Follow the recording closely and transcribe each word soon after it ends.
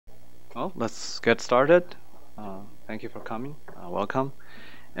Well, let's get started. Thank you for coming. Welcome.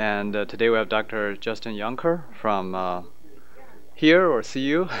 And today we have Dr. Justin Yonker from here or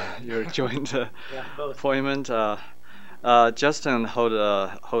CU. Your joint Yeah, both. appointment. Justin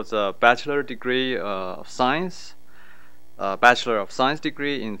holds a bachelor degree of science, bachelor of science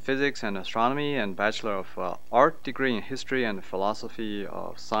degree in physics and astronomy, and bachelor of art degree in history and philosophy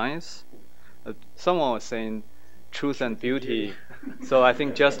of science. Someone was saying truth and beauty. So I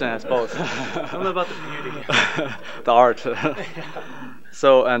think Justin has both. Tell me about the beauty. The art. Yeah.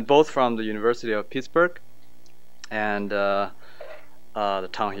 So, and both from the University of Pittsburgh and the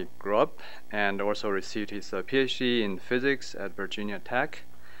town he grew up, and also received his PhD in physics at Virginia Tech,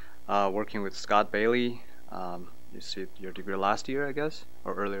 working with Scott Bailey. You received your degree last year, I guess,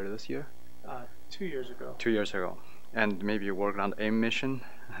 or earlier this year? 2 years ago. 2 years ago. And maybe you worked on the AIM mission?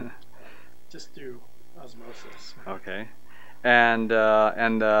 Just through osmosis. Okay. And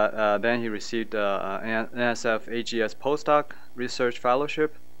then he received an NSF AGS postdoc research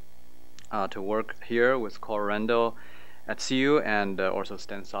fellowship to work here with Colorado at CU and also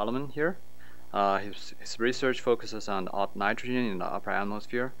Stan Solomon here. His research focuses on odd nitrogen in the upper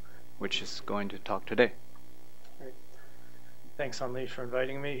atmosphere, which is going to talk today. Great. Thanks, Hanli, for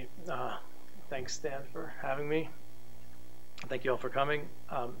inviting me. Thanks, Stan, for having me. Thank you all for coming.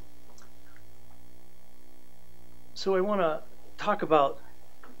 So I want to talk about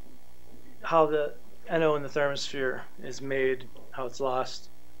how the NO in the thermosphere is made, how it's lost,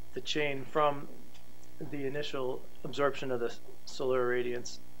 the chain from the initial absorption of the solar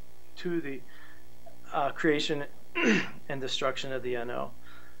irradiance to the creation and destruction of the NO.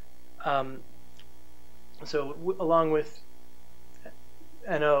 Along with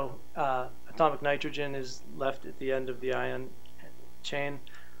NO, atomic nitrogen is left at the end of the ion chain.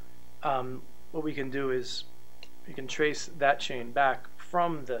 What we can do is we can trace that chain back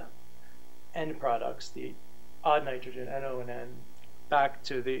from the end products, the odd nitrogen, NO and N, back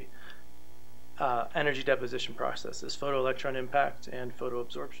to the energy deposition processes, photoelectron impact and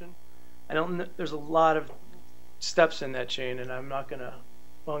photoabsorption. There's a lot of steps in that chain, and I'm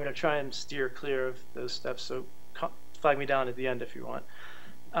going to try and steer clear of those steps, so flag me down at the end if you want.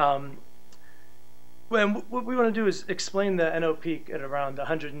 What we want to do is explain the NO peak at around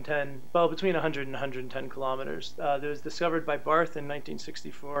 110, well, between 100 and 110 kilometers. It was discovered by Barth in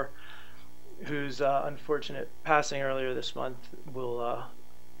 1964, whose unfortunate passing earlier this month. Will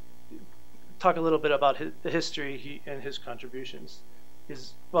talk a little bit about the history and his contributions.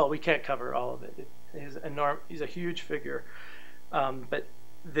 Well, we can't cover all of it. He's a huge figure, but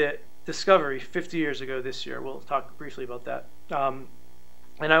the discovery 50 years ago this year, we'll talk briefly about that.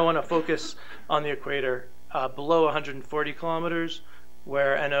 And I want to focus on the equator below 140 kilometers,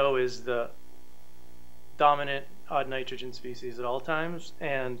 where NO is the dominant odd nitrogen species at all times.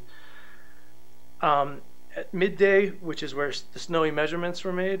 And at midday, which is where the snowy measurements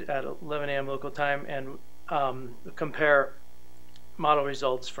were made at 11 a.m. local time, and compare model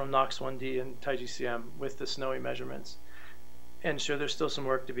results from NOx-1D and TiGCM with the snowy measurements, and show there's still some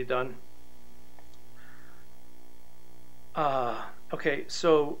work to be done. Okay,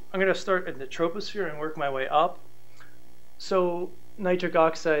 so I'm going to start in the troposphere and work my way up. So nitric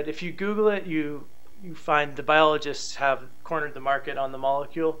oxide, if you Google it, you find the biologists have cornered the market on the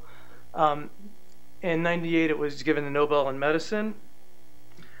molecule. In '98, it was given the Nobel in medicine.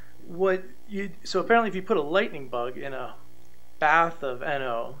 So apparently, if you put a lightning bug in a bath of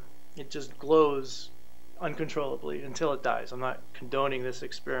NO, it just glows uncontrollably until it dies. I'm not condoning this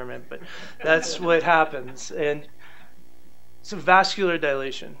experiment, but that's what happens. And so vascular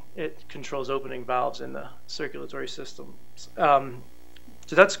dilation, it controls opening valves in the circulatory system. So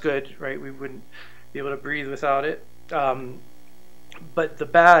that's good, right? We wouldn't be able to breathe without it. But the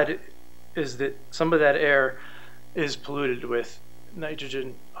bad is that some of that air is polluted with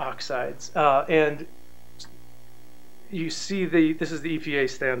nitrogen oxides. And you see this is the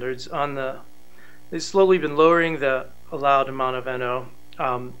EPA standards. They've slowly been lowering the allowed amount of NO.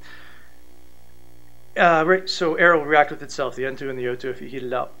 Right, so air will react with itself, the N2 and the O2, if you heat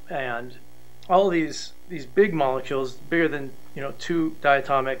it up, and all these big molecules, bigger than 2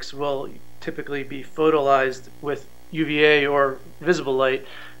 diatomics, will typically be photolyzed with UVA or visible light,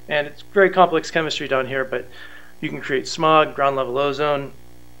 and it's very complex chemistry down here. But you can create smog, ground level ozone,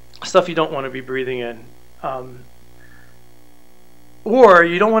 stuff you don't want to be breathing in, or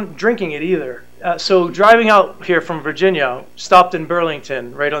you don't want drinking it either. So driving out here from Virginia, stopped in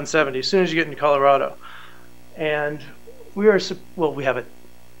Burlington, right on 70, as soon as you get into Colorado. And we have a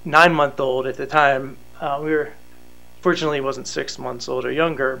 9-month-old at the time. Fortunately, he wasn't 6 months old or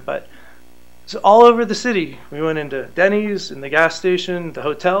younger, but so all over the city. We went into Denny's, in the gas station, the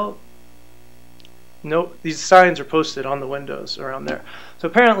hotel. no, these signs are posted on the windows around there. So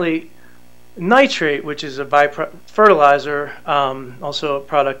apparently, nitrate, which is a fertilizer, also a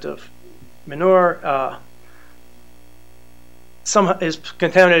product of manure, has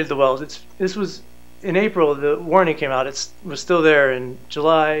contaminated the wells. This was in April. The warning came out. It was still there in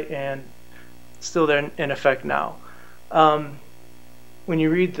July and still there in effect now. When you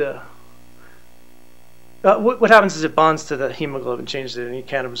read the what happens is it bonds to the hemoglobin, changes it, and you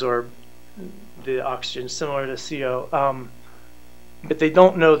can't absorb the oxygen, similar to CO. But they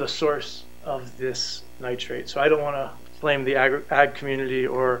don't know the source of this nitrate, so I don't want to blame the ag community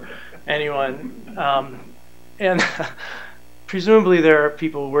or anyone. And presumably there are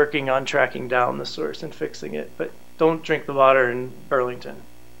people working on tracking down the source and fixing it, but don't drink the water in Burlington.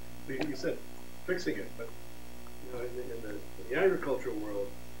 You said fixing it, but you know, in the agricultural world,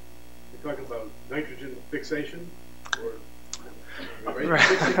 you're talking about nitrogen fixation, or right?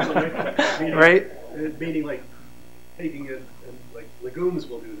 Fixing Right. Meaning like taking it, and like legumes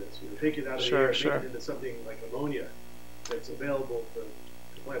will do this. You know, take it out of the air, make it into something like ammonia that's available to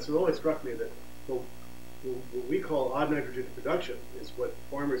plants. So it always struck me that what we call odd nitrogen production is what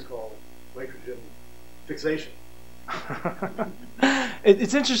farmers call nitrogen fixation.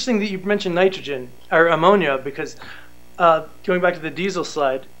 It's interesting that you mentioned nitrogen or ammonia, because going back to the diesel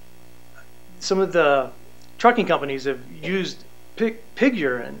slide, some of the trucking companies have used pig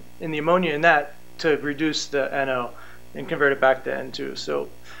urine in the ammonia in that to reduce the NO and convert it back to N2. So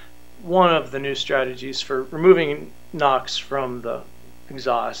one of the new strategies for removing NOx from the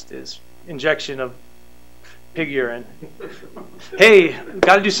exhaust is injection of pig urine. Hey,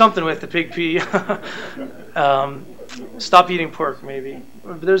 got to do something with the pig pee. Stop eating pork, maybe.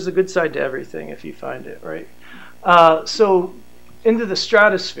 But there's a good side to everything if you find it, right? So into the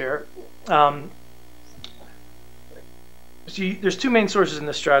stratosphere. There's two main sources in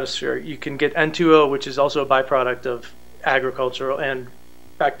the stratosphere. You can get N2O, which is also a byproduct of agricultural and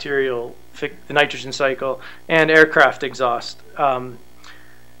bacterial, the nitrogen cycle, and aircraft exhaust. And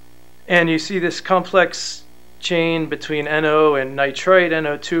you see this complex chain between NO and nitrite,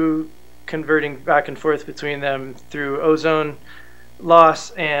 NO2, converting back and forth between them through ozone loss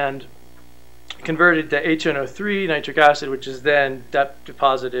and converted to HNO3, nitric acid, which is then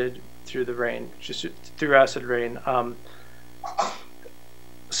deposited through the rain, just through acid rain.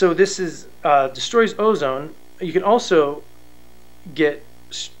 So this destroys ozone. You can also get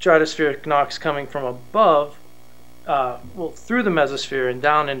stratospheric NOx coming from above, through the mesosphere and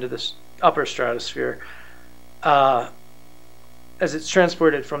down into this upper stratosphere as it's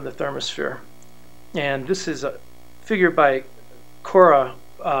transported from the thermosphere. And this is a figure by Cora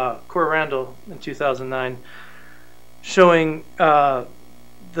Randall in 2009 showing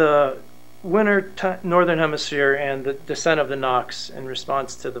the winter northern hemisphere and the descent of the NOx in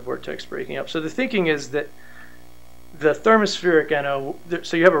response to the vortex breaking up. So the thinking is that the thermospheric NO,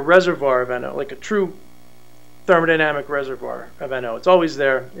 so you have a reservoir of NO, like a true thermodynamic reservoir of NO. It's always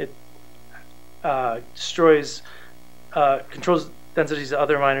there. It destroys, controls densities of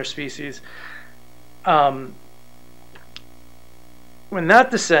other minor species. When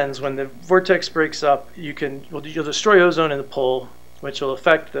that descends, when the vortex breaks up, you'll destroy ozone in the pole, which will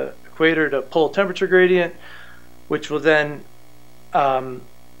affect the equator to pole temperature gradient, which will then,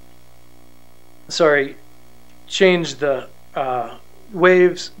 change the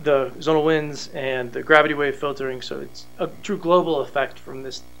waves, the zonal winds, and the gravity wave filtering. So it's a true global effect from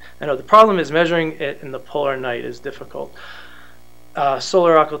this. I know the problem is measuring it in the polar night is difficult.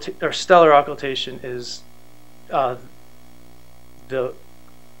 Stellar occultation is the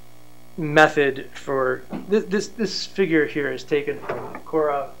method for this figure here is taken from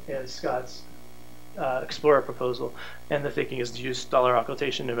Cora and Scott's Explorer proposal, and the thinking is to use stellar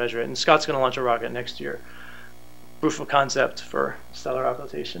occultation to measure it. And Scott's going to launch a rocket next year. Proof of concept for stellar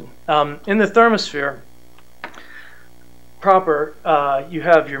occultation. In the thermosphere proper, you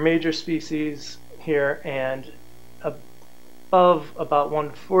have your major species here, and above about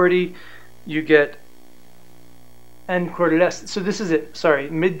 140, you get N Cordillera. So this is it. Sorry,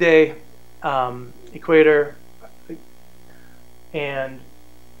 midday equator, and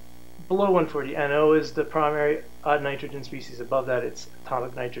below 140, NO is the primary odd nitrogen species. Above that, it's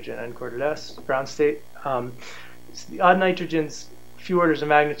atomic nitrogen, N Cordillera, ground state. The odd nitrogen's a few orders of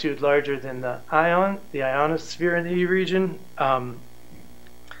magnitude larger than the ionosphere in the E region. A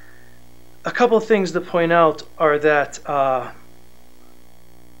couple of things to point out are that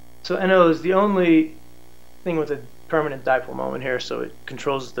so NO is the only thing with a permanent dipole moment here, so it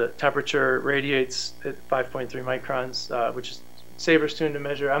controls the temperature, radiates at 5.3 microns, which is Saber's tune to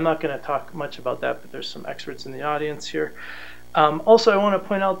measure. I'm not going to talk much about that, but there's some experts in the audience here. Also, I want to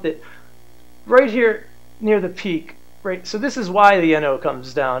point out that right here near the peak, right? So this is why the NO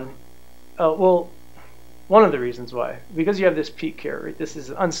comes down. Well, one of the reasons why, because you have this peak here, right? This is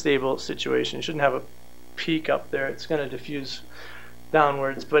an unstable situation. You shouldn't have a peak up there. It's going to diffuse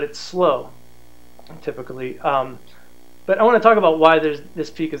downwards, but it's slow, typically. But I want to talk about why this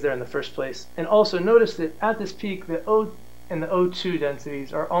peak is there in the first place. And also notice that at this peak, the O and the O2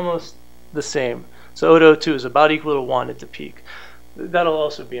 densities are almost the same. So O to O2 is about equal to 1 at the peak. That'll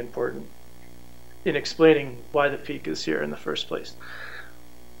also be important in explaining why the peak is here in the first place.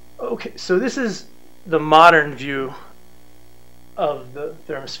 Okay, so this is the modern view of the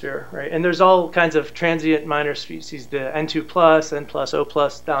thermosphere, right? And there's all kinds of transient minor species, the N2 plus, N plus, O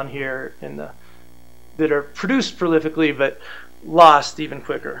plus down here in the that are produced prolifically but lost even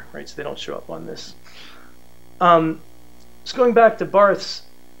quicker, right? So they don't show up on this. Just going back to Barth's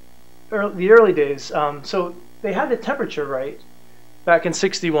the early days, so they had the temperature right back in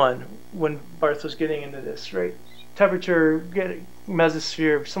 '61 when Barth was getting into this, right? Temperature, getting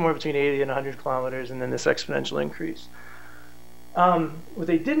mesosphere somewhere between 80 and 100 kilometers, and then this exponential increase. What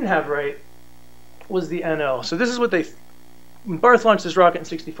they didn't have right was the NO. So this is what when Barth launched this rocket in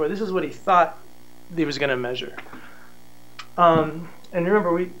 '64, this is what he thought he was going to measure. And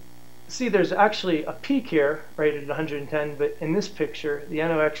remember, we see there's actually a peak here, right at 110, but in this picture, the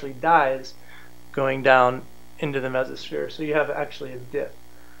NO actually dies going down into the mesosphere. So you have actually a dip.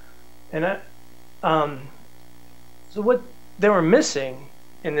 And so what they were missing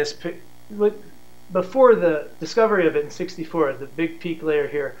in this before the discovery of it in '64, the big peak layer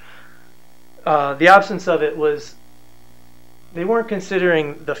here, the absence of it was they weren't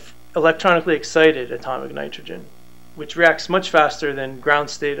considering the electronically excited atomic nitrogen, which reacts much faster than ground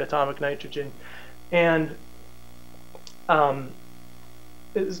state atomic nitrogen, and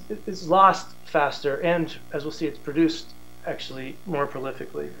is lost faster, and as we'll see, it's produced actually more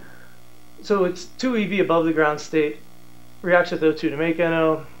prolifically. So it's 2 eV above the ground state, reacts with O2 to make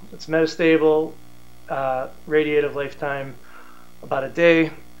NO, it's metastable, radiative lifetime about a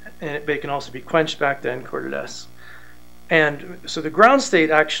day, and it can also be quenched back to N-quartered S. And so the ground state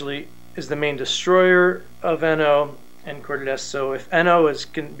actually is the main destroyer of NO, N-quartered S. So if NO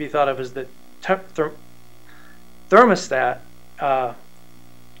can be thought of as the thermostat,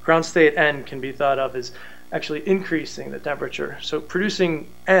 ground state N can be thought of as actually increasing the temperature. So producing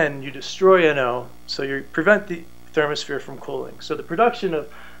N, you destroy NO, so you prevent the thermosphere from cooling. So the production of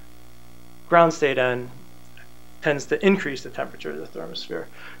ground state N tends to increase the temperature of the thermosphere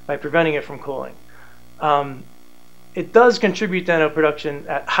by preventing it from cooling. It does contribute to NO production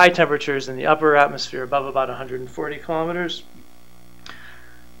at high temperatures in the upper atmosphere, above about 140 kilometers.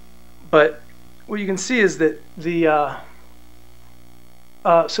 But what you can see is that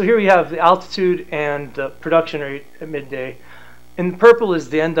so here we have the altitude and the production rate at midday. In purple is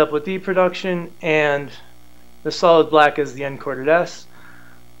the N-double-D production, and the solid black is the N-quartered S.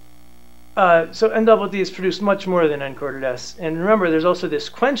 So N-double-D is produced much more than N-quartered S. And remember, there's also this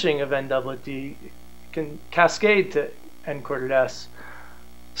quenching of N-double-D can cascade to N-quartered S.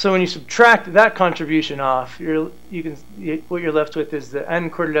 So when you subtract that contribution off, what you're left with is the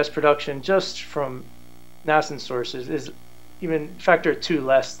N-quartered S production just from nascent sources is even factor 2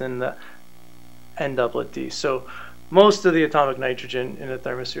 less than the N-double-D. So most of the atomic nitrogen in the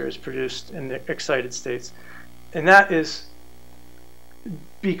thermosphere is produced in the excited states. And that is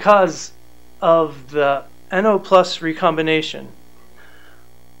because of the NO plus recombination.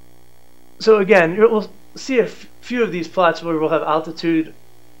 So again, we'll see a few of these plots where we'll have altitude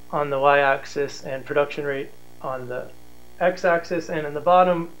on the y-axis and production rate on the x-axis, and in the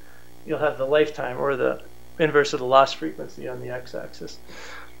bottom you'll have the lifetime, or the inverse of the loss frequency, on the x-axis.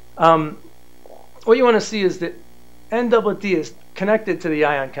 What you want to see is that N-double-D is connected to the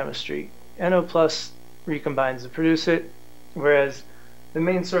ion chemistry. NO plus recombines to produce it, whereas the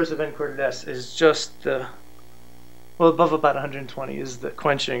main source of N-quartered S is just above about 120 is the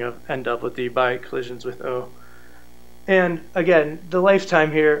quenching of N-double-D by collisions with O. And again, the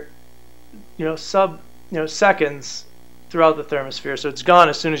lifetime here, seconds throughout the thermosphere, so it's gone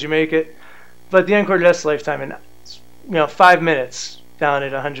as soon as you make it. But the N-quartered S lifetime in 5 minutes down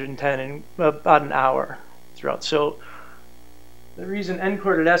at 110 and about an hour throughout. So the reason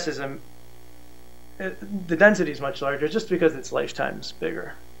N-quartered S is the density is much larger, just because its lifetime is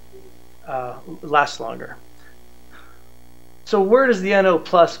bigger, lasts longer. So where does the NO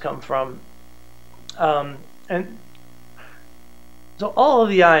plus come from? And so all of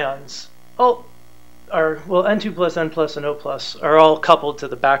the ions, N2 plus, N plus, and O plus are all coupled to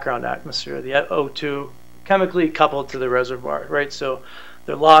the background atmosphere, the O2, chemically coupled to the reservoir, right? So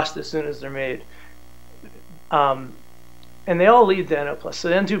they're lost as soon as they're made. and they all lead to NO+. So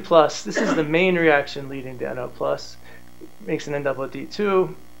the N2+, this is the main reaction leading to NO+. Makes an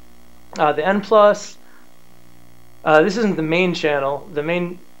N-double-D2. The N+, this isn't the main channel. The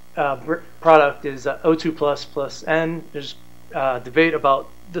main product is O2 plus N. There's debate about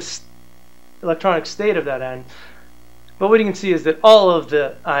the electronic state of that N. But what you can see is that all of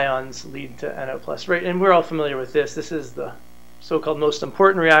the ions lead to NO+, right? And we're all familiar with this. This is the so-called most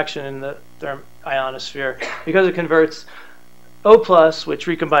important reaction in the ionosphere because it converts O+, which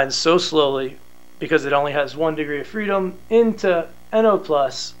recombines so slowly because it only has 1 degree of freedom, into NO+,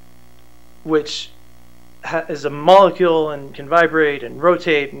 which is a molecule and can vibrate and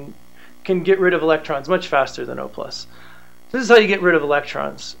rotate and can get rid of electrons much faster than O+. This is how you get rid of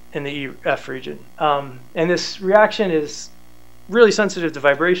electrons in the EF region. And this reaction is really sensitive to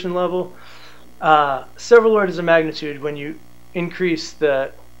vibration level. Several orders of magnitude when you increase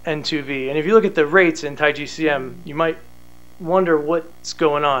the N2V. And if you look at the rates in TiGCM, you might wonder what's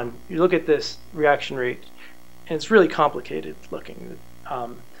going on. You look at this reaction rate, and it's really complicated looking.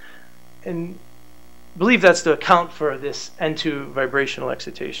 And I believe that's to account for this N2 vibrational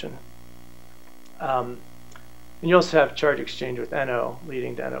excitation. And you also have charge exchange with NO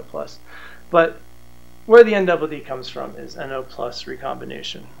leading to NO+. But where the N-double-D comes from is NO+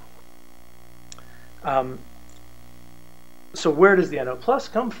 recombination. So where does the NO+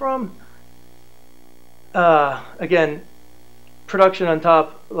 come from? Again, production on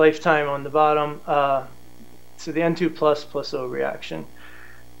top, lifetime on the bottom. So the N2 plus O reaction.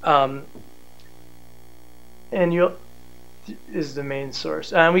 And is the main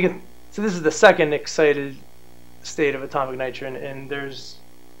source. And we can. So this is the second excited state of atomic nitrogen, and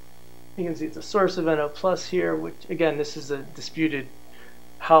you can see it's a source of NO+ here, which again, this is a disputed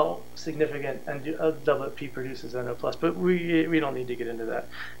how significant N-double-P produces NO+, but we don't need to get into that.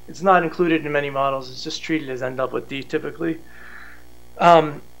 It's not included in many models. It's just treated as N-double-D typically.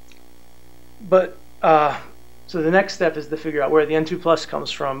 So the next step is to figure out where the N2+ comes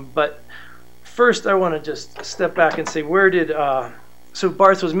from. But first, I want to just step back and say, where did so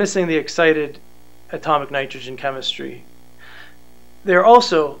Barth was missing the excited atomic nitrogen chemistry. They're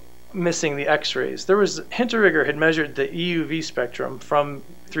also missing the X-rays. There was Hinterrigger had measured the EUV spectrum from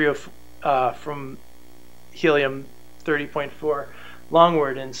helium 30.4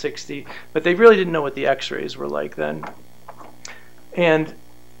 longward in 60, but they really didn't know what the X-rays were like then. And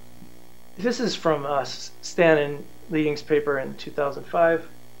this is from Stan and Leading's paper in 2005.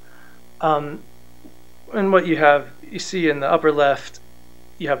 And what you see in the upper left,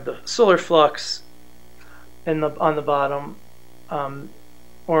 you have the solar flux, and on the bottom,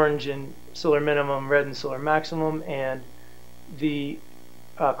 orange and solar minimum, red and solar maximum, and the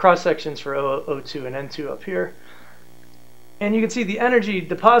cross sections for O2 and N2 up here. And you can see the energy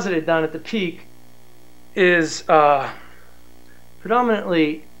deposited down at the peak is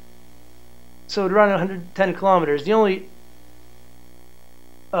predominantly, so around 110 kilometers. The only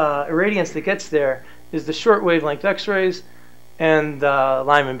irradiance that gets there is the short wavelength X-rays and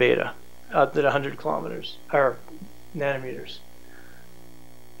Lyman beta up at 100 kilometers or nanometers.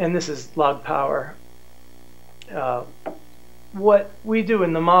 And this is log power. What we do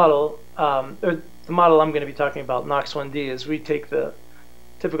in the model, or the model I'm going to be talking about, NOx-1D, is we take the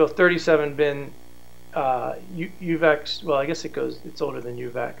typical 37-bin UVAC. Well, I guess it's older than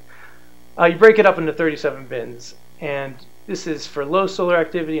UVAC. You break it up into 37 bins, and this is for low solar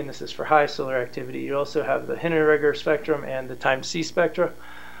activity, and this is for high solar activity. You also have the Hinterrigger spectrum and the time C spectra.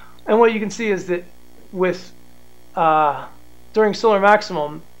 And what you can see is that with during solar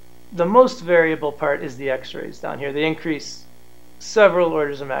maximum, the most variable part is the X-rays down here. They increase several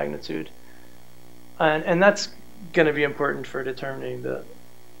orders of magnitude, and that's going to be important for determining the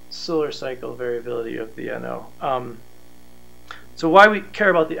solar cycle variability of the NO. So why we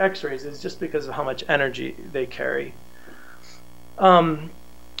care about the X-rays is just because of how much energy they carry. Right,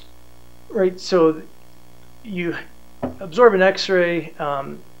 so you absorb an X-ray,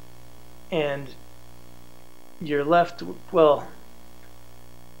 and you're left, well,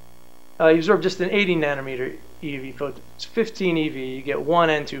 you absorb just an 80 nanometer EUV photon. It's 15 EV, you get 1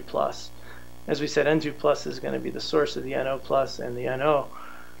 N2 plus. As we said, N2 plus is going to be the source of the NO plus and the NO,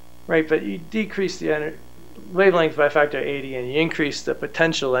 right? But you decrease the wavelength by a factor of 80, and you increase the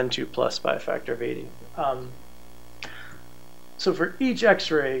potential N2 plus by a factor of 80. So for each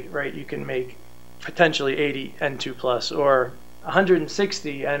X-ray, right, you can make potentially 80 N2 plus or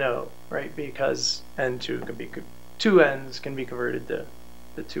 160 NO, right? Because N2 can be, 2 N's can be converted to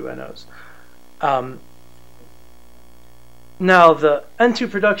the 2 NOs. Now the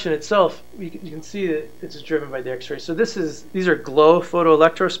N2 production itself, you can see that it's driven by the X-ray. So these are glow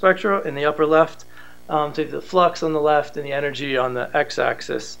photoelectrospectra in the upper left. So you have the flux on the left and the energy on the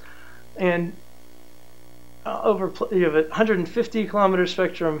x-axis. And you have a 150 kilometer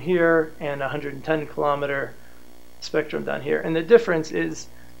spectrum here and a 110 kilometer spectrum down here. And the difference is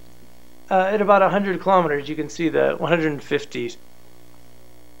at about 100 kilometers, you can see the 150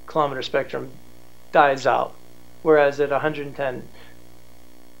 kilometer spectrum dies out, whereas at 110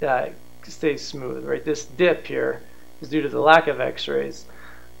 stays smooth, right? This dip here is due to the lack of X-rays.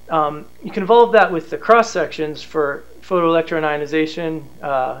 You can involve that with the cross sections for photoelectron ionization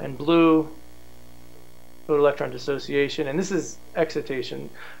in blue, photoelectron dissociation, and this is excitation,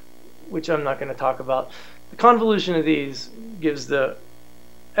 which I'm not going to talk about. The convolution of these gives the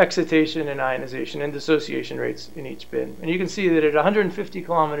excitation and ionization and dissociation rates in each bin. And you can see that at 150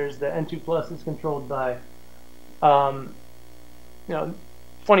 kilometers, the N2 plus is controlled by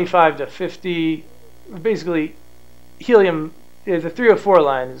 25 to 50. Basically, helium, the 304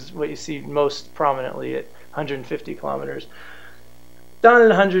 line is what you see most prominently at 150 kilometers. Down at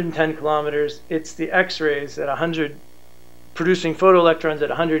 110 kilometers, it's the X-rays at 100, producing photoelectrons at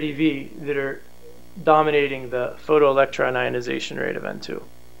 100 eV that are dominating the photoelectron ionization rate of N2.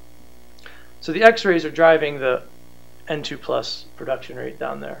 So the X-rays are driving the N2 plus production rate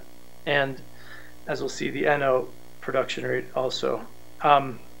down there. And as we'll see, the NO production rate also.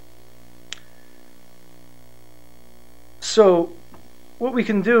 So what we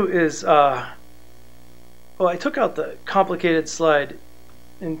can do is, well, I took out the complicated slide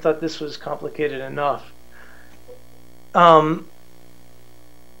and thought this was complicated enough. The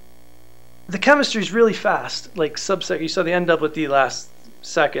chemistry is really fast, like subsecond. You saw the NWD last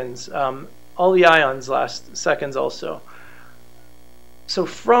seconds. All the ions last seconds also. So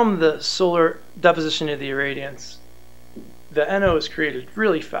from the solar deposition of the irradiance, the NO is created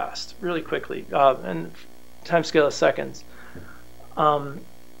really fast, really quickly, and time scale of seconds. And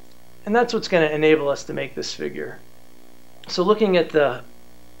that's what's going to enable us to make this figure. So looking at on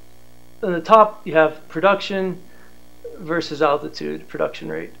the top, you have production versus altitude production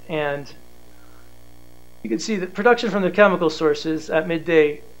rate. And you can see that production from the chemical sources at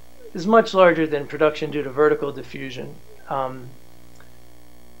midday is much larger than production due to vertical diffusion, above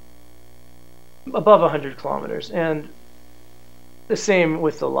 100 kilometers. And the same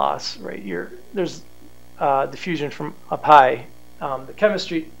with the loss, right? There's diffusion from up high.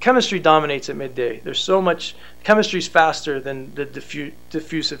 The chemistry dominates at midday. There's so much, chemistry is faster than the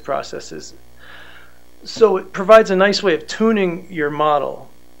diffusive processes. So it provides a nice way of tuning your model,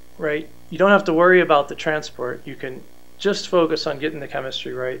 right? You don't have to worry about the transport. You can just focus on getting the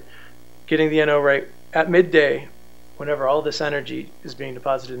chemistry right, getting the NO right at midday, whenever all this energy is being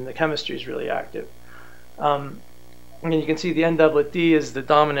deposited and the chemistry is really active. And you can see the NWD is the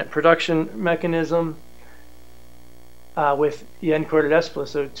dominant production mechanism, with the N quartered S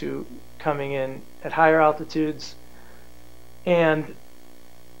plus O2 coming in at higher altitudes. And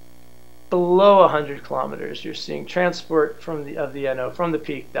below 100 kilometers, you're seeing transport of the NO from the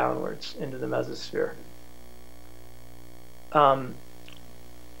peak downwards into the mesosphere.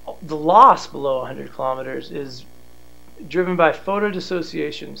 The loss below 100 kilometers is driven by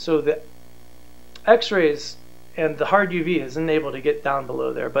photodissociation. So the X-rays and the hard UV isn't able to get down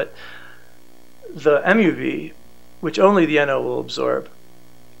below there, but the MUV, which only the NO will absorb,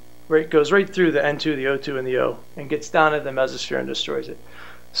 right, goes right through the N2, the O2, and the O, and gets down into the mesosphere and destroys it.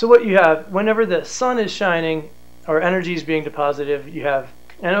 So what you have, whenever the sun is shining or energy is being deposited, you have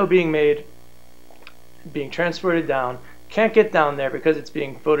NO being made, being transported down, can't get down there because it's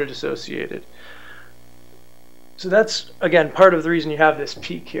being photodissociated. So that's, again, part of the reason you have this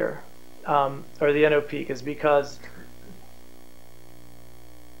peak here, or the NO peak, is because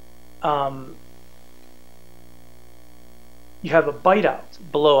you have a bite out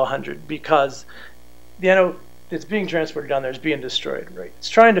below 100 because the NO that's being transported down there is being destroyed, right? It's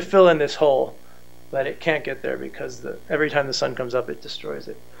trying to fill in this hole, but it can't get there because every time the sun comes up, it destroys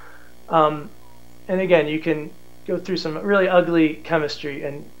it. And again, you can go through some really ugly chemistry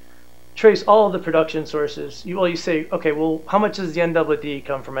and trace all of the production sources. You say, okay, well, how much does the NWD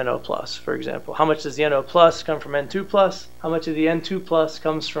come from NO plus, for example? How much does the NO plus come from N2 plus? How much of the N2 plus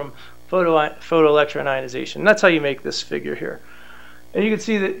comes from photoelectron ionization? And that's how you make this figure here. And you can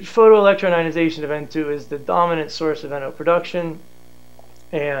see that photoelectron ionization of N2 is the dominant source of NO production.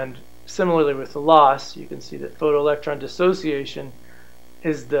 And similarly with the loss, you can see that photoelectron dissociation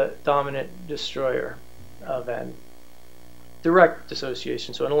is the dominant destroyer of N. Direct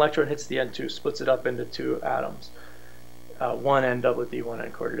dissociation. So an electron hits the N2, splits it up into two atoms. One NWD, one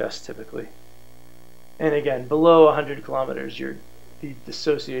N quartered S typically. And again, below 100 kilometers, the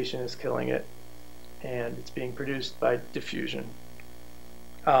dissociation is killing it, and it's being produced by diffusion.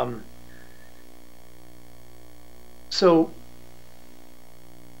 So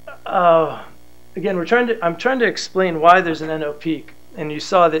again, I'm trying to explain why there's an NO peak, and you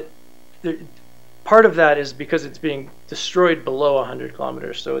saw that part of that is because it's being destroyed below 100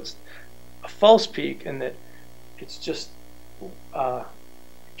 kilometers. So it's a false peak in that it's just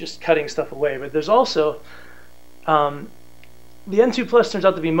cutting stuff away. But there's also the N2 plus turns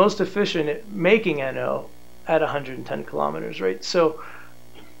out to be most efficient at making NO at 110 kilometers, right? So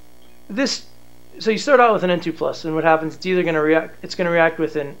you start out with an N2 plus, and what happens? It's either going to react. It's going to react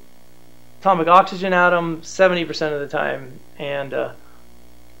with an atomic oxygen atom 70% of the time, and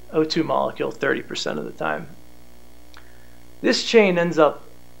O2 molecule 30% of the time. This chain ends up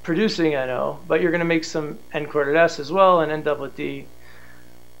producing NO, but you're going to make some N-quartered S as well and N-double-D.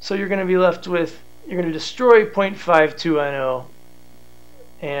 So you're going to be left with, you're going to destroy 0.52 NO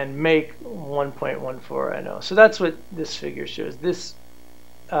and make 1.14 NO. So that's what this figure shows. This,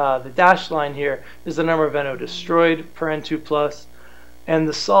 the dashed line here is the number of NO destroyed per N2 plus, and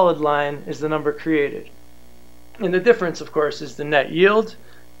the solid line is the number created. And the difference, of course, is the net yield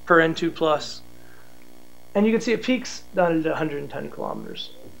per N2 plus. And you can see it peaks down at 110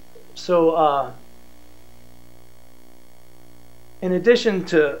 kilometers. So in addition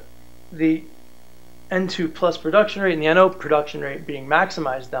to the N2 plus production rate and the NO production rate being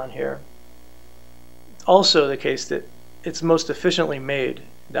maximized down here, it's also the case that it's most efficiently made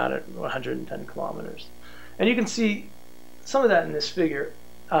down at 110 kilometers. And you can see some of that in this figure.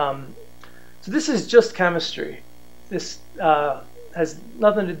 So this is just chemistry. This has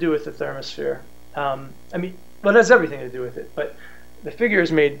nothing to do with the thermosphere. I mean, well, it has everything to do with it, but the figure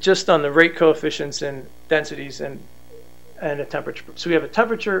is made just on the rate coefficients and densities and a temperature. So we have a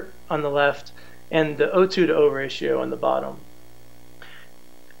temperature on the left and the O2 to O ratio on the bottom.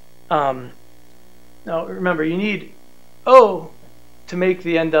 Now remember, you need O to make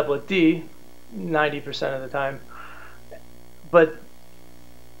the N-double-D 90% of the time,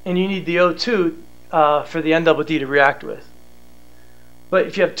 and you need the O2 for the N-double-D to react with. But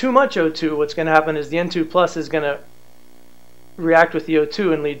if you have too much O2, what's going to happen is the N2 plus is going to react with the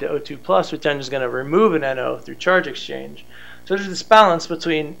O2 and lead to O2 plus, which then is going to remove an NO through charge exchange. So there's this balance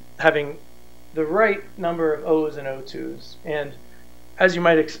between having the right number of O's and O2s. And as you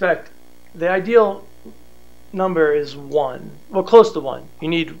might expect, the ideal number is 1. Well, close to 1. You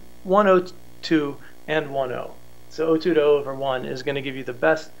need 1 O2 and 1 O. So O2 to O over 1 is going to give you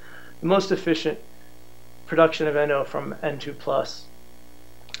the most efficient production of NO from N2 plus.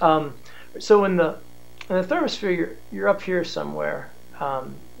 So in the thermosphere, you're up here somewhere,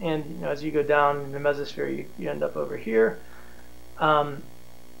 and as you go down in the mesosphere, you end up over here.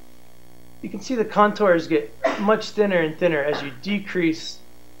 You can see the contours get much thinner and thinner as you decrease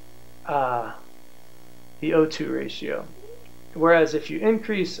the O2 ratio. Whereas if you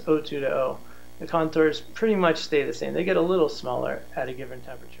increase O2 to O, the contours pretty much stay the same. They get a little smaller at a given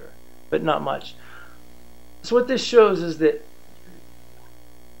temperature, but not much. So what this shows is that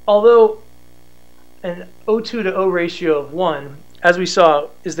although an O2 to O ratio of 1, as we saw,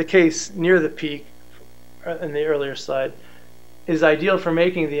 is the case near the peak in the earlier slide, is ideal for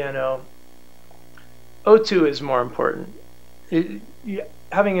making the NO, O2 is more important.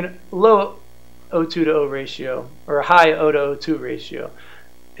 Having a low O2 to O ratio, or a high O to O2 ratio,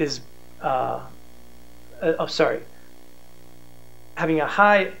 is, having a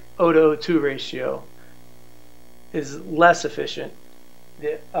high O to O2 ratio is less efficient.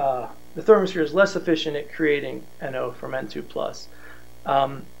 The thermosphere is less efficient at creating NO from N2 plus,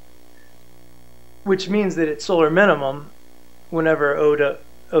 which means that at solar minimum, whenever O to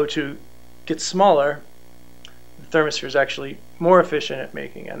O2 gets smaller, the thermosphere is actually more efficient at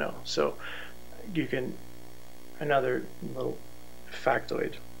making NO. So you can, another little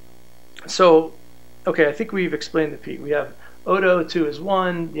factoid. So, okay, I think we've explained the peak. We have O to O2 is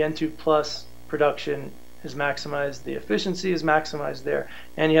 1, the N2 plus production is maximized, the efficiency is maximized there,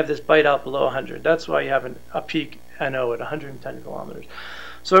 and you have this bite out below 100. That's why you have a peak NO at 110 kilometers.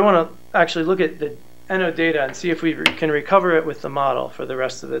 So I want to actually look at the NO data and see if we can recover it with the model for the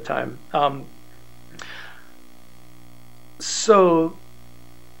rest of the time. So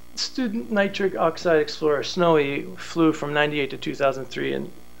student nitric oxide explorer Snowy flew from 98 to 2003,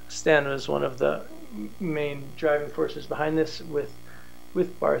 and Stan was one of the main driving forces behind this with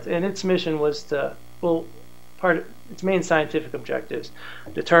Barth, and its mission was to, well, its main scientific objectives: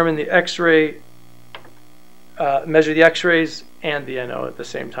 determine the X-ray, measure the X-rays and the NO at the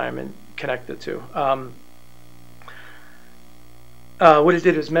same time, and connect the two. What it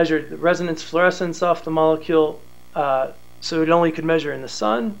did was measure the resonance fluorescence off the molecule, so it only could measure in the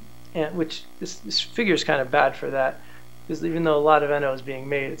sun, and which this figure is kind of bad for that, because even though a lot of NO is being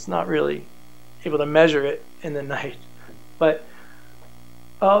made, it's not really able to measure it in the night. But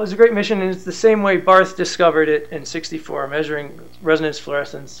it was a great mission, and it's the same way Barth discovered it in '64, measuring resonance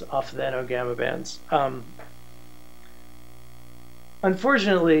fluorescence off the NO gamma bands.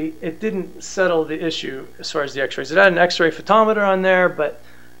 Unfortunately, it didn't settle the issue as far as the X-rays. It had an X-ray photometer on there, but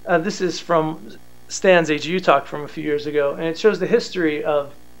this is from Stan's AGU talk from a few years ago, and it shows the history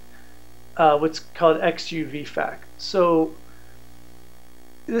of what's called XUV fact. So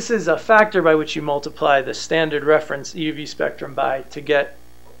this is a factor by which you multiply the standard reference EUV spectrum by to get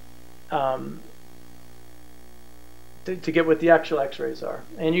what the actual X-rays are.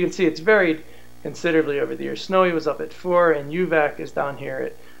 And you can see it's varied considerably over the years. Snowy was up at 4, and UVAC is down here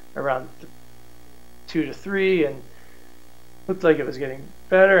at around 2 to 3, and looked like it was getting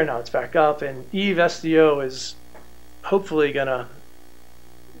better, and now it's back up. And EVE SDO is hopefully going to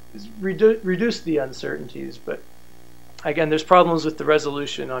reduce the uncertainties, but again, there's problems with the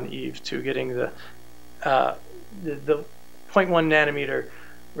resolution on EVE too, getting the 0.1 nanometer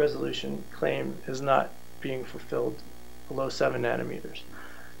resolution claim is not being fulfilled below 7 nanometers.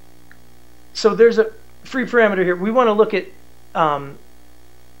 So there's a free parameter here. We want to look at,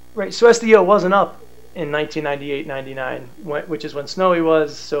 right, so SDO wasn't up in 1998-99, which is when Snowy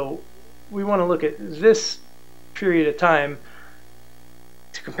was, so we want to look at this period of time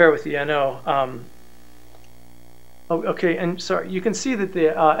to compare with the NO. Okay, and sorry, you can see that the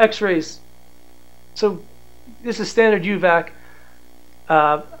X-rays, so this is standard UVAC.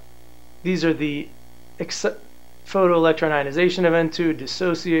 These are the photoelectron ionization of N2,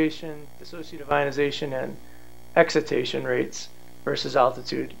 dissociation, dissociative ionization, and excitation rates versus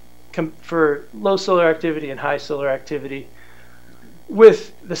altitude for low solar activity and high solar activity,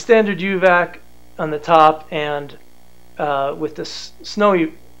 with the standard UVAC on the top and with the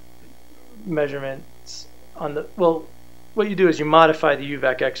Snowy measurements on the, well, what you do is you modify the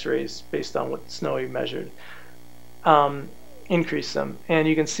UVAC X-rays based on what Snowy measured. Increase them, and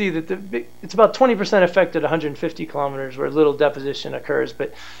you can see that it's about 20% effect at 150 kilometers where little deposition occurs,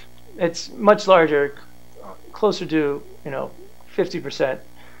 but it's much larger, closer to 50%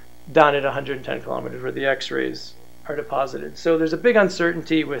 down at 110 kilometers where the X-rays are deposited. So there's a big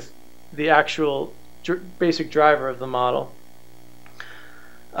uncertainty with the actual basic driver of the model,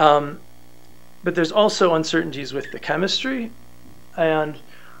 but there's also uncertainties with the chemistry, and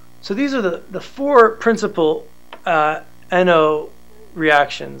so these are the 4 principal NO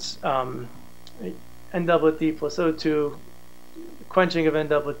reactions, N doublet D plus O2, quenching of N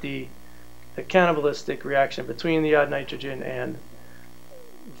doublet D, the cannibalistic reaction between the odd nitrogen and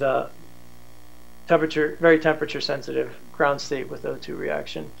the temperature, very temperature sensitive ground state with O2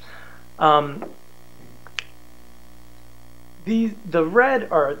 reaction. The red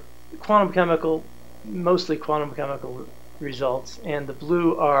are quantum chemical, mostly quantum chemical results, and the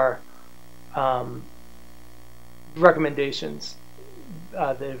blue are recommendations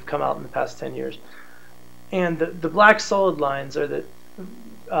that have come out in the past 10 years. And the black solid lines are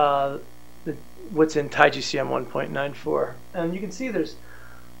what's in TIGCM 1.94. And you can see there's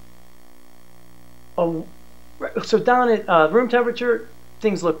so down at room temperature,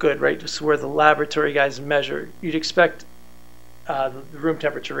 things look good, right? Just where the laboratory guys measure. You'd expect the room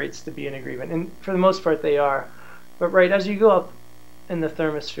temperature rates to be in agreement. And for the most part, they are. But right, as you go up in the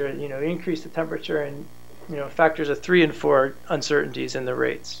thermosphere, you increase the temperature, and factors of 3 and 4 uncertainties in the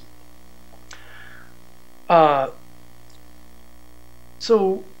rates.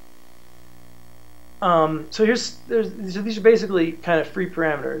 So these are basically kind of free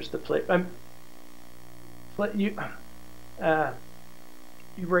parameters to play.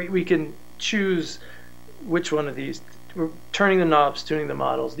 We can choose which one of these. We're turning the knobs, tuning the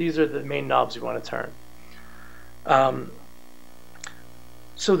models. These are the main knobs we want to turn.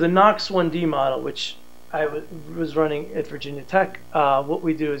 So the NOx 1D model, which I was running at Virginia Tech, what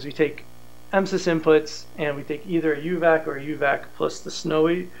we do is we take MSIS inputs, and we take either a UVAC or a UVAC plus the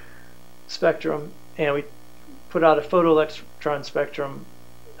Snowy spectrum, and we put out a photoelectron spectrum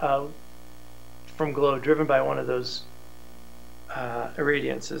from glow driven by one of those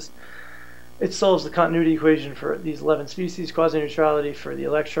irradiances. It solves the continuity equation for these 11 species, quasi-neutrality for the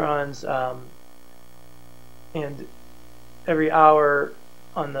electrons, and every hour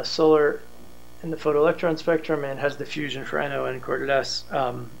on the solar and the photoelectron spectrum, and has diffusion for NO and coordinate S,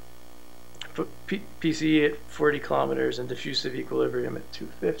 PCE at 40 kilometers and diffusive equilibrium at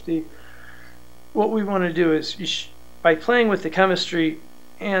 250. What we want to do is, by playing with the chemistry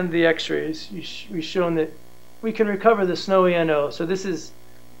and the X-rays, we've shown that we can recover the Snowy NO. So this is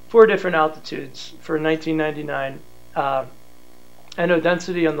 4 different altitudes for 1999. NO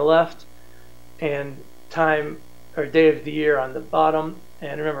density on the left, and time or day of the year on the bottom,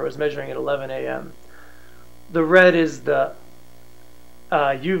 And remember, it was measuring at 11 a.m. The red is the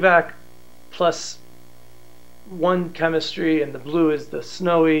UVAC plus one chemistry, and the blue is the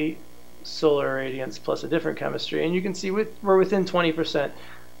snowy solar irradiance plus a different chemistry. And you can see we're within 20%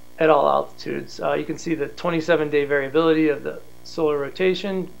 at all altitudes. You can see the 27-day variability of the solar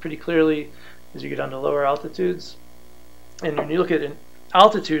rotation pretty clearly as you get down to lower altitudes. And when you look at an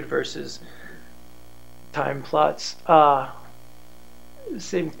altitude versus time plots,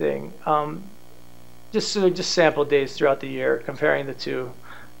 same thing. Just sample days throughout the year, comparing the two.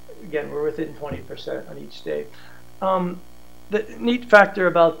 Again, we're within 20% on each day. The neat factor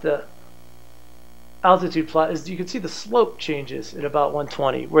about the altitude plot is you can see the slope changes at about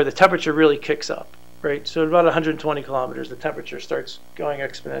 120, where the temperature really kicks up, right? So at about 120 kilometers, the temperature starts going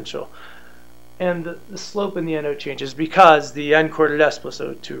exponential. And the slope in the NO changes because the N quartered S plus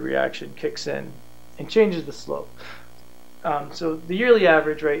O2 reaction kicks in and changes the slope. So the yearly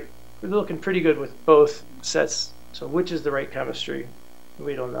average, right, we're looking pretty good with both sets. So which is the right chemistry?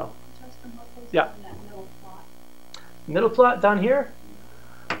 We don't know. Yeah. Middle plot down here?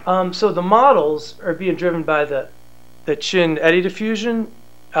 So the models are being driven by the Chin eddy diffusion.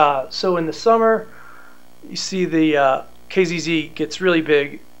 So in the summer, you see the KZZ gets really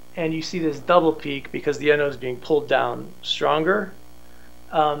big, and you see this double peak because the NO is being pulled down stronger.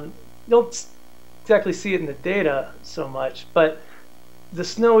 You don't exactly see it in the data so much, but the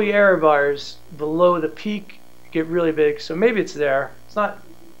snowy error bars below the peak get really big, so maybe it's there. It's not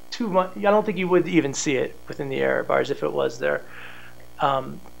too much. I don't think you would even see it within the error bars if it was there.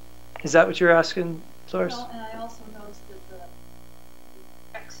 Is that what you're asking, Flores? Well, and I also noticed that the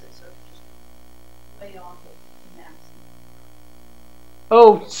X's are just way off of the maximum.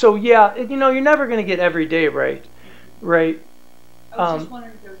 Oh, so yeah, you know, you're never going to get every day right, right? I was just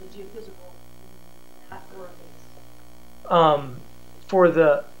wondering if there was a geophysical map or if it's...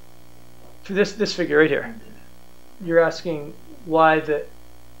 For this figure right here, you're asking why the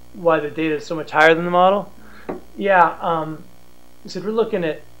data is so much higher than the model. Yeah, so we're looking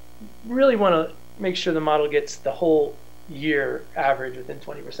at, really want to make sure the model gets the whole year average within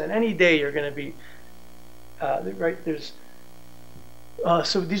 20%. Any day you're going to be right. There's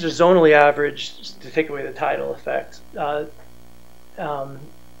so these are zonally averaged to take away the tidal effect,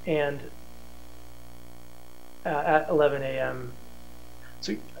 and at 11 a.m.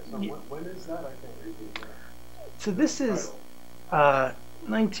 So when is that? I can't read the so this is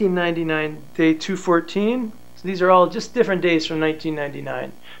 1999, day 214. So these are all just different days from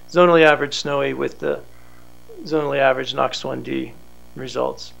 1999. Zonally average snowy with the zonally average NOx 1D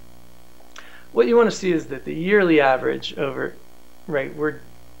results. What you want to see is that the yearly average over, right, we're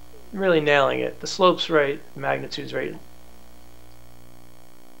really nailing it. The slope's right, the magnitude's right.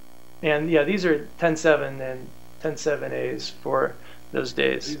 And yeah, these are 10.7 and 10.7As for those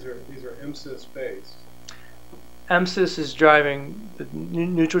days. These are MSIS based. MSIS is driving the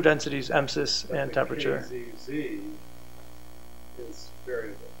neutral densities, MSIS, but and temperature. KZZ is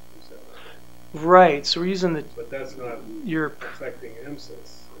variable. Right, so we're using the... But that's not affecting MSIS.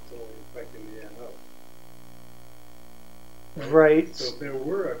 It's only affecting the NO. Right. So if there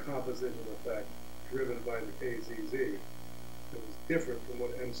were a composition effect driven by the KZZ that was different from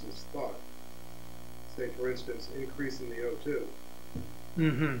what MSIS thought, say, for instance, increasing the O2,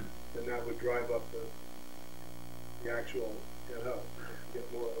 then that would drive up the actual NO. If you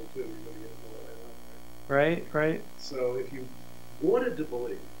get more O2, you're going to get more NO. Right, right. So if you wanted to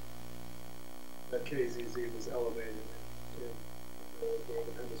believe that KZZ was elevated in the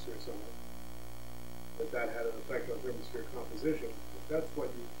Northern Hemisphere summit, that had an effect on thermosphere composition, if that's what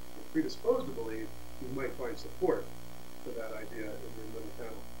you're predisposed to believe, you might find support for that idea in your middle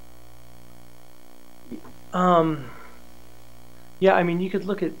panel. Yeah, I mean, you could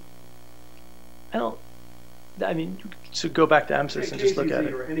look at, so go back to MSIS and just look at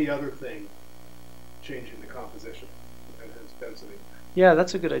it. Or any other thing changing the composition and its density. Yeah,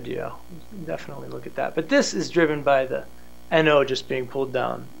 that's a good idea. I'll definitely look at that. But this is driven by the NO just being pulled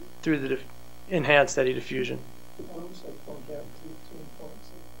down through the enhanced eddy diffusion.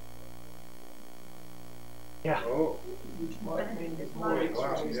 Yeah. Oh. Wow, yeah.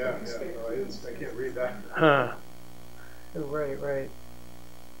 I can't read that. Huh. Right.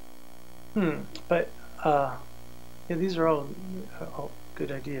 But yeah, these are all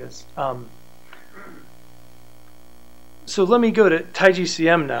good ideas. So let me go to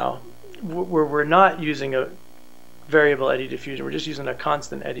TiGCM now, where we're not using a variable eddy diffusion. We're just using a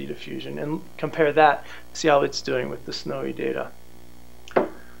constant eddy diffusion, and compare that, see how it's doing with the snowy data.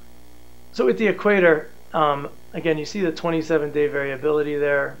 So with the equator, again, you see the 27-day variability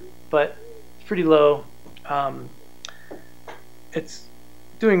there, but it's pretty low. It's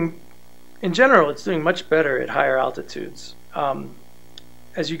doing, in general, it's doing much better at higher altitudes.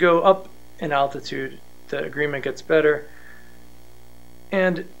 As you go up in altitude, the agreement gets better.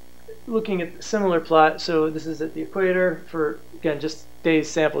 And looking at a similar plot, so this is at the equator for, again, just days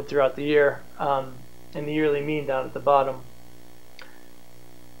sampled throughout the year, and the yearly mean down at the bottom.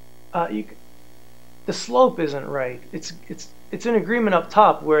 The slope isn't right. It's an agreement up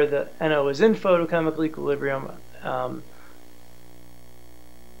top where the NO is in photochemical equilibrium.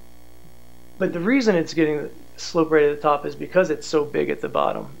 But the reason it's getting the slope right at the top is because it's so big at the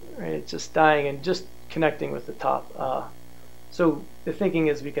bottom. Right? It's just dying and just connecting with the top. So the thinking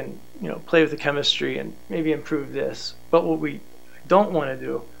is we can, play with the chemistry and maybe improve this. But what we don't want to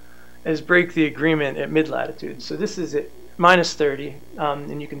do is break the agreement at mid-latitude. So this is at -30,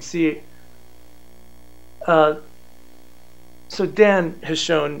 and you can see. So Dan has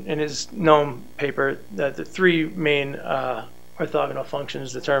shown in his GNOME paper that the three main orthogonal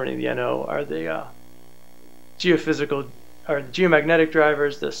functions determining the NO are the geophysical, or the geomagnetic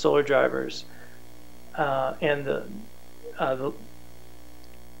drivers, the solar drivers, and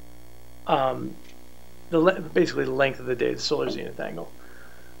basically the length of the day, the solar zenith angle.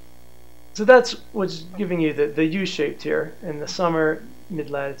 So that's what's giving you the U-shaped here. In the summer,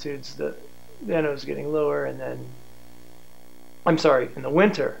 mid-latitudes, the NO is getting lower, and then, I'm sorry, in the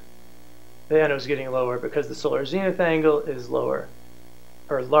winter, the NO is getting lower because the solar zenith angle is lower,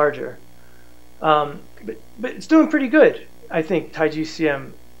 or larger. But it's doing pretty good, I think,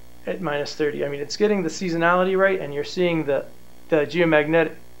 TiGCM at -30. I mean, it's getting the seasonality right, and you're seeing the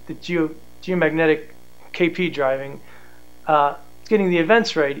geomagnetic KP driving. It's getting the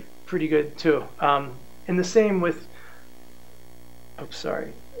events right pretty good too. And the same with,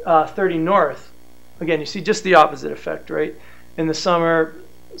 30 north. Again, you see just the opposite effect, right? In the summer,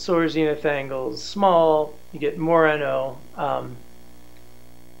 solar zenith angles small, you get more NO,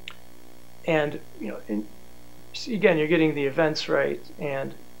 and again, you're getting the events right,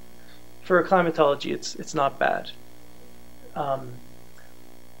 and for climatology, it's not bad.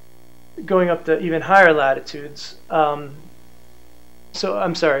 Going up to even higher latitudes. So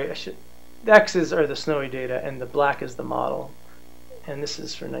I'm sorry, the X's are the snowy data, and the black is the model, and this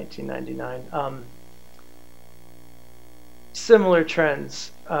is for 1999. Similar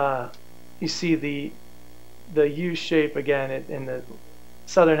trends. You see the U shape again in the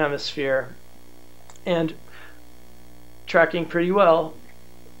southern hemisphere, and tracking pretty well.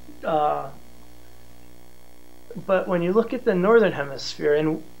 But when you look at the northern hemisphere,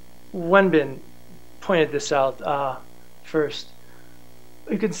 and Wenbin pointed this out first,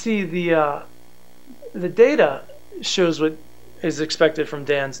 you can see the data shows what is expected from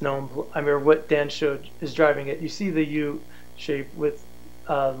Dan's GNOME. What Dan showed is driving it. You see the U shape with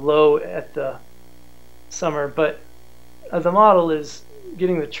low at the summer, but the model is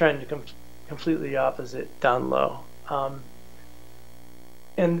getting the trend completely opposite, down low.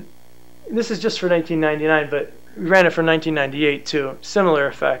 And this is just for 1999, but we ran it for 1998 too. Similar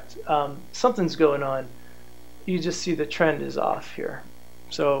effect. Something's going on. You just see the trend is off here.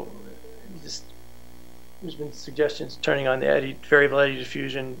 So there's been suggestions turning on the variable eddy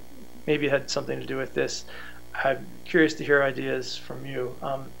diffusion. Maybe it had something to do with this. I'm curious to hear ideas from you.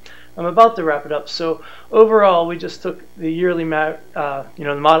 I'm about to wrap it up. So overall, we just took the yearly the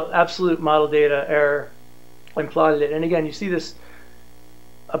model, absolute model data error and plotted it. And again, you see this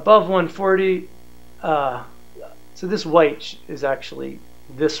above 140. So this white is actually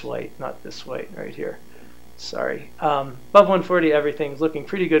this white, not this white right here. Sorry. Above 140, everything's looking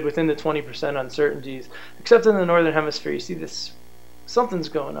pretty good within the 20% uncertainties, except in the northern hemisphere. You see this, something's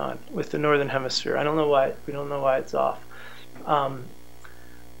going on with the northern hemisphere. I don't know why. We don't know why it's off.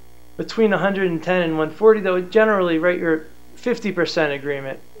 Between 110 and 140, though, generally, right, you're 50%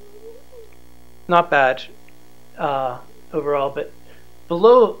 agreement. Not bad overall, but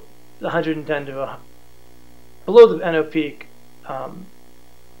below the 110 to below the NO peak,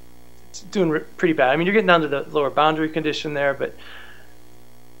 it's doing pretty bad. I mean, you're getting down to the lower boundary condition there, but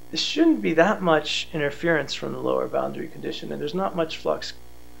there shouldn't be that much interference from the lower boundary condition, and there's not much flux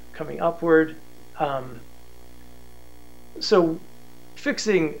coming upward. So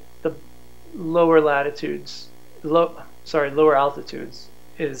fixing the lower latitudes, lower altitudes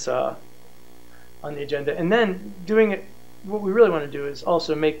is on the agenda. And then doing it, what we really want to do is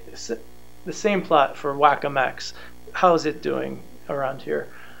also make the same plot for WACM-X. How is it doing around here?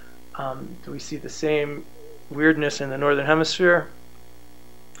 Do we see the same weirdness in the northern hemisphere?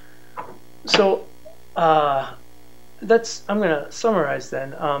 So I'm going to summarize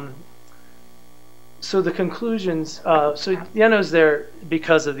then. So the conclusions, so the NO's there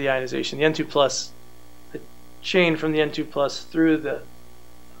because of the ionization. The N2+, the chain from the N2+ through the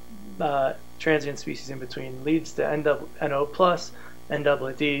transient species in between leads to NO plus,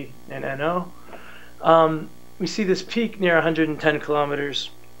 NWD, and NO. We see this peak near 110 kilometers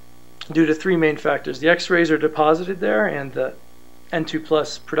due to three main factors. The X-rays are deposited there, and the N2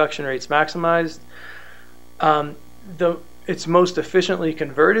 plus production rates maximized. It's most efficiently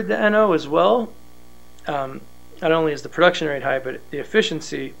converted to NO as well. Not only is the production rate high, but the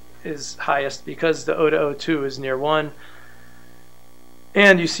efficiency is highest because the O to O2 is near 1.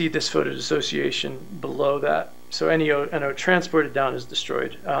 And you see this photo dissociation below that. So any NO transported down is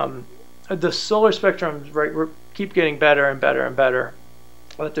destroyed. The solar spectrum, right, we keep getting better and better and better.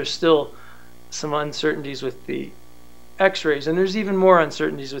 But there's still some uncertainties with the X-rays, and there's even more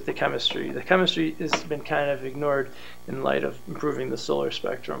uncertainties with the chemistry. The chemistry has been kind of ignored in light of improving the solar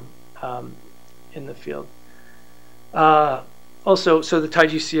spectrum in the field. Also, so the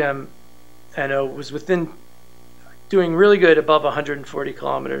TIGCM NO was doing really good above 140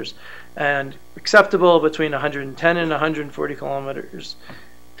 kilometers and acceptable between 110 and 140 kilometers,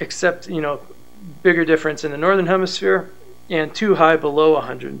 except, bigger difference in the northern hemisphere and too high below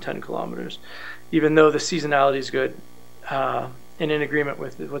 110 kilometers, even though the seasonality is good. And in agreement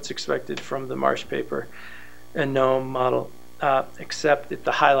with what's expected from the Marsh paper and NOAA model, except at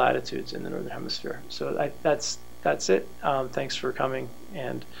the high latitudes in the northern hemisphere. So that's it. Thanks for coming,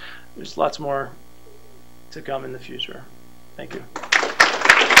 and there's lots more to come in the future. Thank you.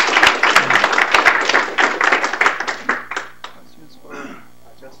 Questions for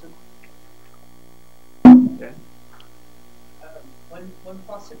Justin? Okay. One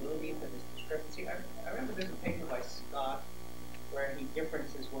possibility for this discrepancy, I remember there's a paper by Scott where he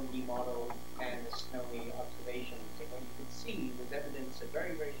differences when he modeled and the snowy observations, and when you could see there's evidence of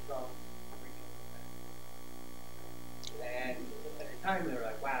very, very strong regional effects. And at the time they were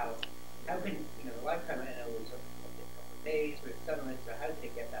like, wow, how can, the lifetime I know was a couple of days with settlements, so how did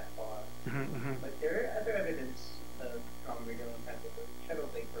they get that far? But there are other evidence of strong regional effects with the shuttle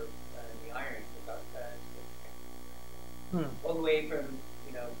vapor and the iron without all the way from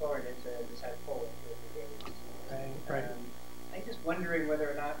Florida to the South Pole in 2 or 3 days. Right. I'm just wondering whether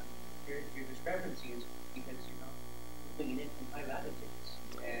or not your discrepancy is because you're not moving it in from high latitudes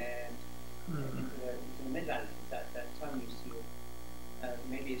and into the mid latitudes. That's how you see it.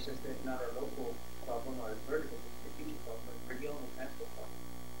 Maybe it's just not a local problem or a vertical strategic problem, but a radial and transport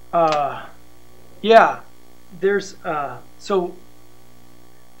problem. Yeah. There's so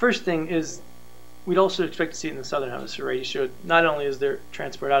first thing is, we'd also expect to see it in the southern hemisphere, right? You showed not only is there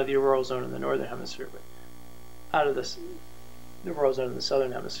transport out of the auroral zone in the northern hemisphere, but out of the auroral zone in the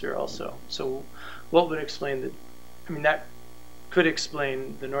southern hemisphere also. So what would explain that could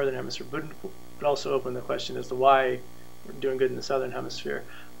explain the northern hemisphere, but would also open the question as to why we're doing good in the southern hemisphere.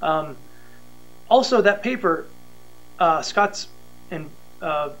 Also, that paper, Scott's and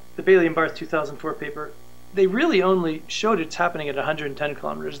the Bailey and Barth 2004 paper, they really only showed it's happening at 110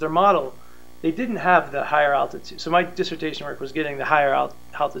 kilometers. Their model, they didn't have the higher altitude. So my dissertation work was getting the higher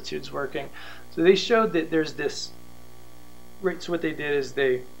altitudes working. So they showed that there's this, right, so what they did is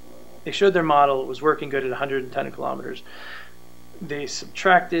they showed their model was working good at 110 kilometers. They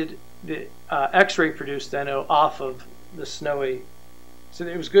subtracted the X-ray produced NO off of the snowy. So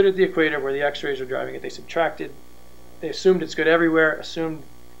it was good at the equator where the X-rays are driving it. They assumed it's good everywhere,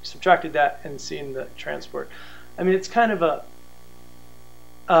 subtracted that and seen the transport. I mean, it's kind of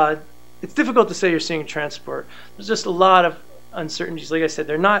it's difficult to say you're seeing transport. There's just a lot of uncertainties. Like I said,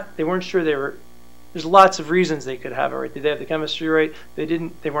 they weren't sure there's lots of reasons they could have it right. Did they have the chemistry right?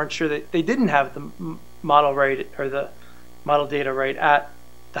 They weren't sure that they didn't have the model right, or the model data right at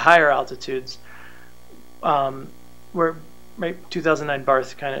the higher altitudes. Where 2009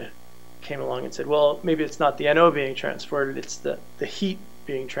 Barth kind of came along and said, well, maybe it's not the NO being transported, it's the heat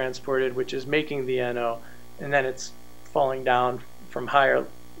being transported, which is making the NO, and then it's falling down from the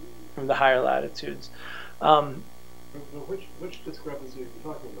higher latitudes. Which discrepancy are you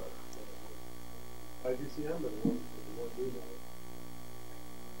talking about? IGCM or the one we know?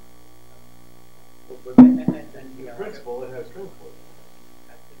 But in principle, it has transport.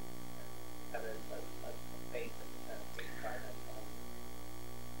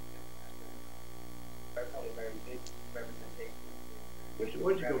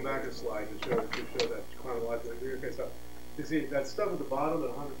 Why don't you go back a slide to show that chronologically? Okay, so you see that stuff at the bottom at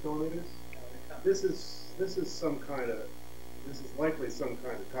 100 kilometers. This is likely some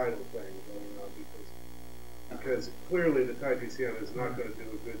kind of tidal thing going on because clearly the TIGCM is not going to do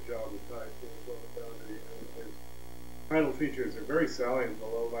a good job with tides going boundary. And tidal features are very salient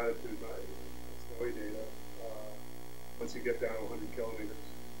below latitude snowy data once you get down to 100 kilometers.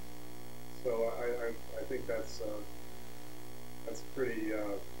 So I think that's pretty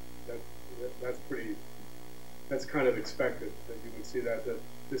that's pretty. That's kind of expected that you would see that.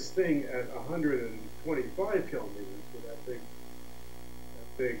 This thing at 125 kilometers with that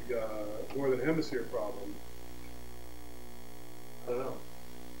big northern hemisphere problem. I don't know.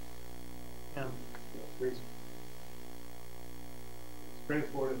 Yeah. It's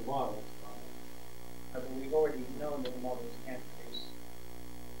transported the models. But we've already known that the models can't produce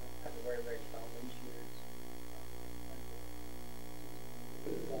have a very, very strong wind shears.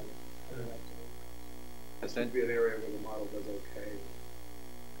 It seems to be an area where the model does okay.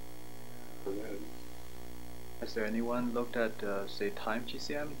 And then, has there anyone looked at, say, time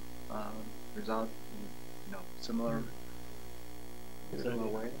GCM result in similar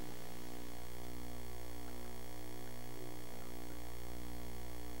way?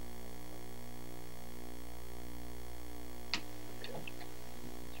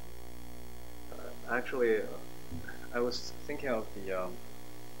 Actually, I was thinking of the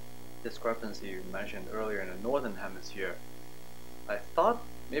discrepancy you mentioned earlier in the northern hemisphere. I thought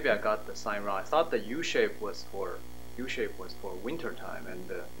maybe I got the sign wrong. I thought the U shape was for winter time,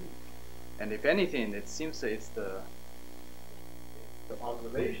 and if anything, it seems that it's the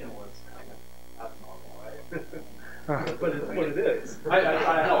observation was kind of abnormal, right? but it is. I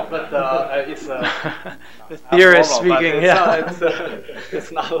know, but it's the theorist speaking.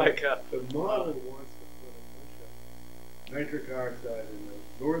 It's not like a. The model wants to put a bunch of nitric oxide in the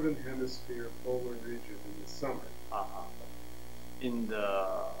northern hemisphere polar region in the summer. In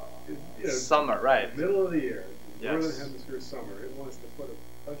the summer, right? Middle of the year, yes. Northern hemisphere summer. It wants to put a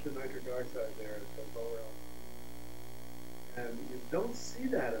bunch of nitric oxide there at the lower altitude. And you don't see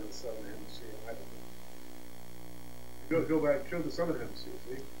that in the southern hemisphere. I don't know. Go back, show the southern hemisphere.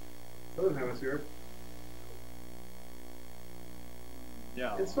 See, southern hemisphere.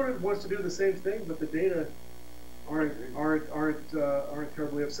 Yeah. It sort of wants to do the same thing, but the data aren't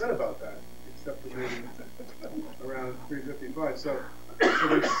terribly upset about that, except for maybe around 355. So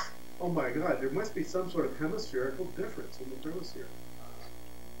there's, oh my God, there must be some sort of hemispherical difference in the thermosphere.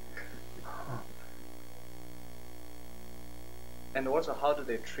 And also, how do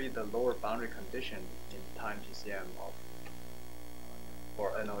they treat the lower boundary condition in time GCM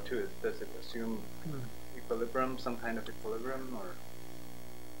for NO2? Does it assume equilibrium, some kind of equilibrium, or?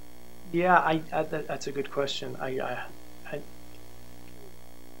 Yeah, that's a good question.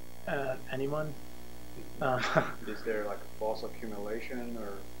 Anyone? Is there like a false accumulation,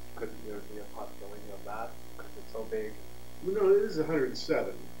 or could there be a possibility of that because it's so big? Well, no, it is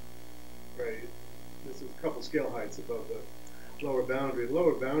 107, right? This is a couple scale heights above the lower boundary. The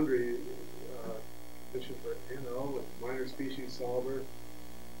lower boundary condition for NO with minor species solver.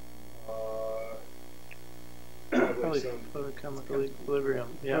 Probably fluid chemical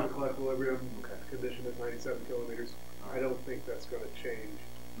equilibrium. Yeah. Chemical equilibrium condition at 97 kilometers. I don't think that's going to change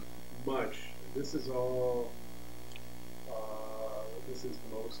much. This is all. This is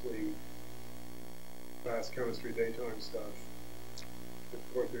mostly fast chemistry daytime stuff.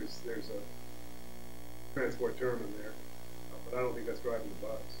 Of course, there's a transport term in there, but I don't think that's driving the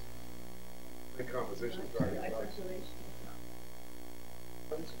bus. I think composition is driving the bus.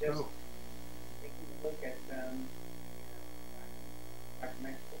 I would suggest taking a look at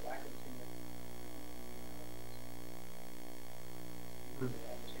Mexico back into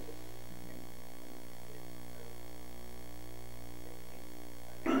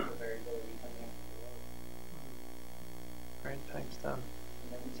variability coming up the road. Great, thanks, Don. And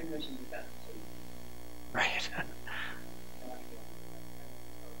then the simulation did that. So Right.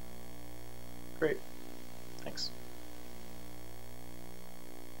 Great. Thanks.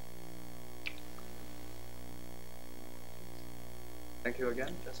 Thank you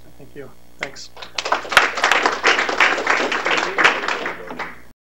again, Justin. Thank you. Thanks.